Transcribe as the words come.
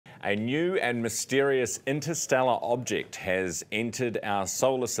A new and mysterious interstellar object has entered our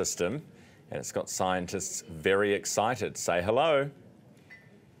solar system and it's got scientists very excited. Say hello.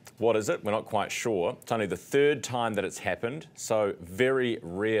 What is it? We're not quite sure. It's only the third time that it's happened, so very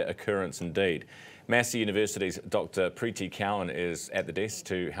rare occurrence indeed. Massey University's Dr. Preeti Cowan is at the desk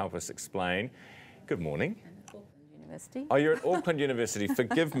to help us explain. Good morning. University. Oh, you're at Auckland University.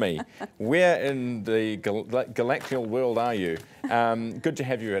 Forgive me. Where in the galactical world are you? Good to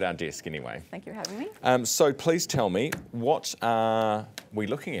have you at our desk anyway. Thank you for having me. So please tell me, what are we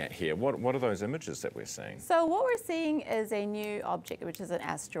looking at here? What are those images that we're seeing? So what we're seeing is a new object, which is an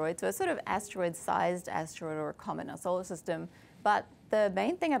asteroid. So it's sort of asteroid-sized asteroid or a comet in our solar system. But the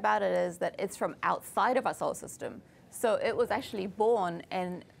main thing about it is that it's from outside of our solar system. So it was actually born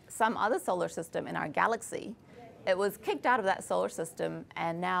in some other solar system in our galaxy. It was kicked out of that solar system,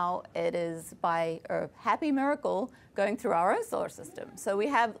 and now it is, by a happy miracle, going through our own solar system. So we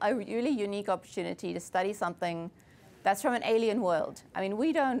have a really unique opportunity to study something that's from an alien world. I mean,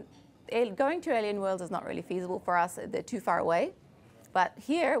 going to alien worlds is not really feasible for us. They're too far away. But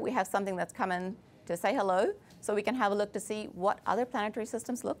here we have something that's coming to say hello, so we can have a look to see what other planetary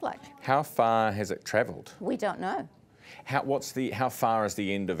systems look like. How far has it traveled? We don't know. How far is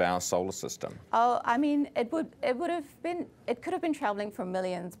the end of our solar system? Oh, I mean, it could have been traveling for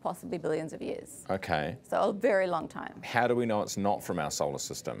millions, possibly billions of years. Okay. So a very long time. How do we know it's not from our solar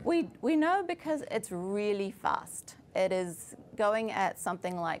system? We know because it's really fast. It is going at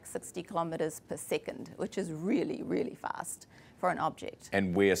something like 60 kilometers per second, which is really, really fast for an object.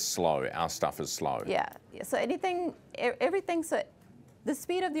 And we're slow. Our stuff is slow. Yeah. So so the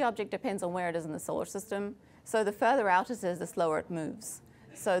speed of the object depends on where it is in the solar system. So the further out it is, the slower it moves.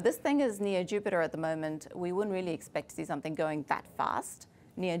 So this thing is near Jupiter at the moment. We wouldn't really expect to see something going that fast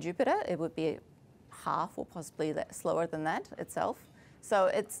near Jupiter. It would be half or possibly slower than that itself. So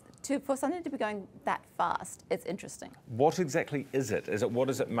for something to be going that fast, it's interesting. What exactly is it?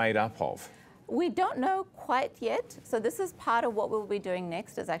 What is it made up of? We don't know quite yet. So this is part of what we'll be doing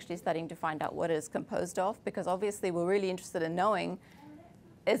next, is actually studying to find out what it is composed of, because obviously we're really interested in knowing,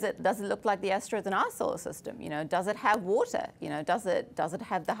 does it look like the asteroids in our solar system? You know, does it have water? You know, does it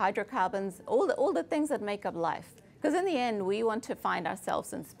have the hydrocarbons? All the things that make up life. Because in the end, we want to find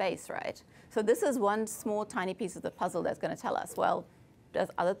ourselves in space, right? So this is one small, tiny piece of the puzzle that's going to tell us, well, does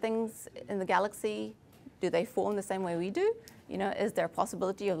other things in the galaxy, do they form the same way we do? You know, is there a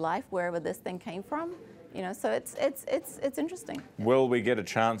possibility of life wherever this thing came from? You know, so it's interesting. Will we get a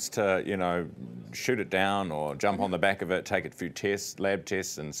chance to, you know, shoot it down or jump on the back of it, take it through lab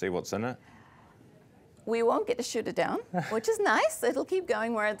tests and see what's in it? We won't get to shoot it down, which is nice. It'll keep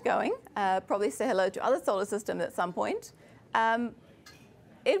going where it's going. Probably say hello to other solar systems at some point.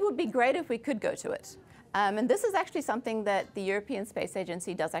 It would be great if we could go to it. And this is actually something that the European Space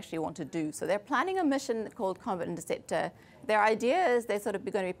Agency does actually want to do. So they're planning a mission called Comet Interceptor. Their idea is they're sort of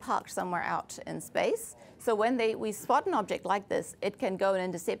going to be parked somewhere out in space. So when we spot an object like this, it can go and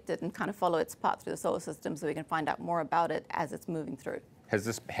intercept it and kind of follow its path through the solar system, so we can find out more about it as it's moving through. Has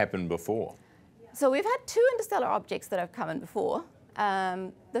this happened before? So we've had 2 interstellar objects that have come in before.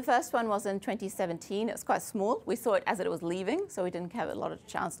 The first one was in 2017. It was quite small. We saw it as it was leaving, so we didn't have a lot of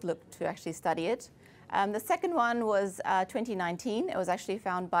chance to actually study it. The second one was 2019. It was actually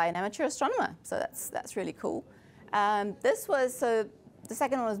found by an amateur astronomer, so that's really cool. The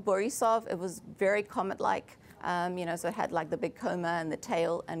second one was Borisov. It was very comet-like, you know, so it had like the big coma and the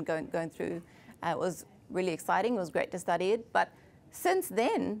tail and going through. It was really exciting. It was great to study it. But since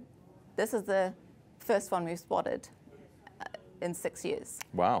then, this is the first one we've spotted in 6 years.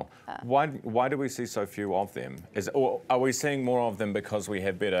 Wow. Why do we see so few of them? Or are we seeing more of them because we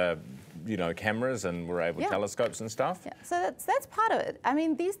have better, you know, cameras and we're able telescopes and stuff? Yeah, so that's part of it. I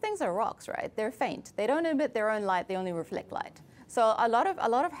mean, these things are rocks, right? They're faint. They don't emit their own light. They only reflect light. So a lot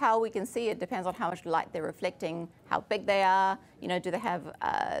of how we can see it depends on how much light they're reflecting, how big they are. You know, do they have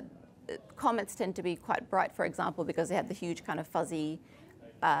comets tend to be quite bright, for example, because they have the huge kind of fuzzy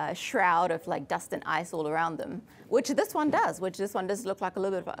shroud of like dust and ice all around them, which this one does look like a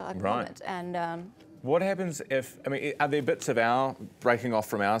little bit of a comet. And what happens if, I mean, are there bits of breaking off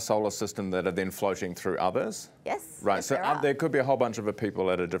from our solar system that are then floating through others? Yes. Right, yes, so there could be a whole bunch of people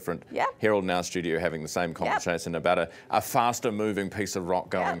at a different Herald in our studio having the same conversation about a faster moving piece of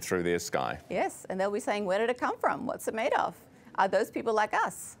rock going through their sky. Yes, and they'll be saying, where did it come from? What's it made of? Are those people like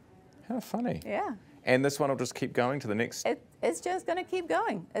us? How funny. Yeah. And this one will just keep going to the next? It's just going to keep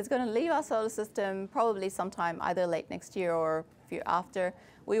going. It's going to leave our solar system probably sometime either late next year or a few after.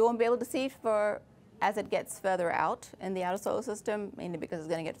 We won't be able to see it as it gets further out in the outer solar system, mainly because it's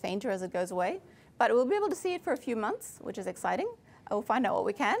going to get fainter as it goes away. But we'll be able to see it for a few months, which is exciting. we'll find out what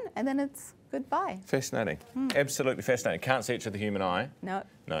we can, and then it's goodbye. Fascinating. Absolutely fascinating. Can't see it with the human eye. No.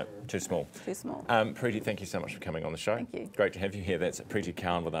 No, too small. Too small. Preeti, thank you so much for coming on the show. Thank you. Great to have you here. That's Preeti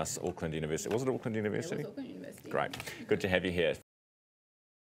Cowan with us, Auckland University. Was it Auckland University? It was Auckland University. Great. Good to have you here.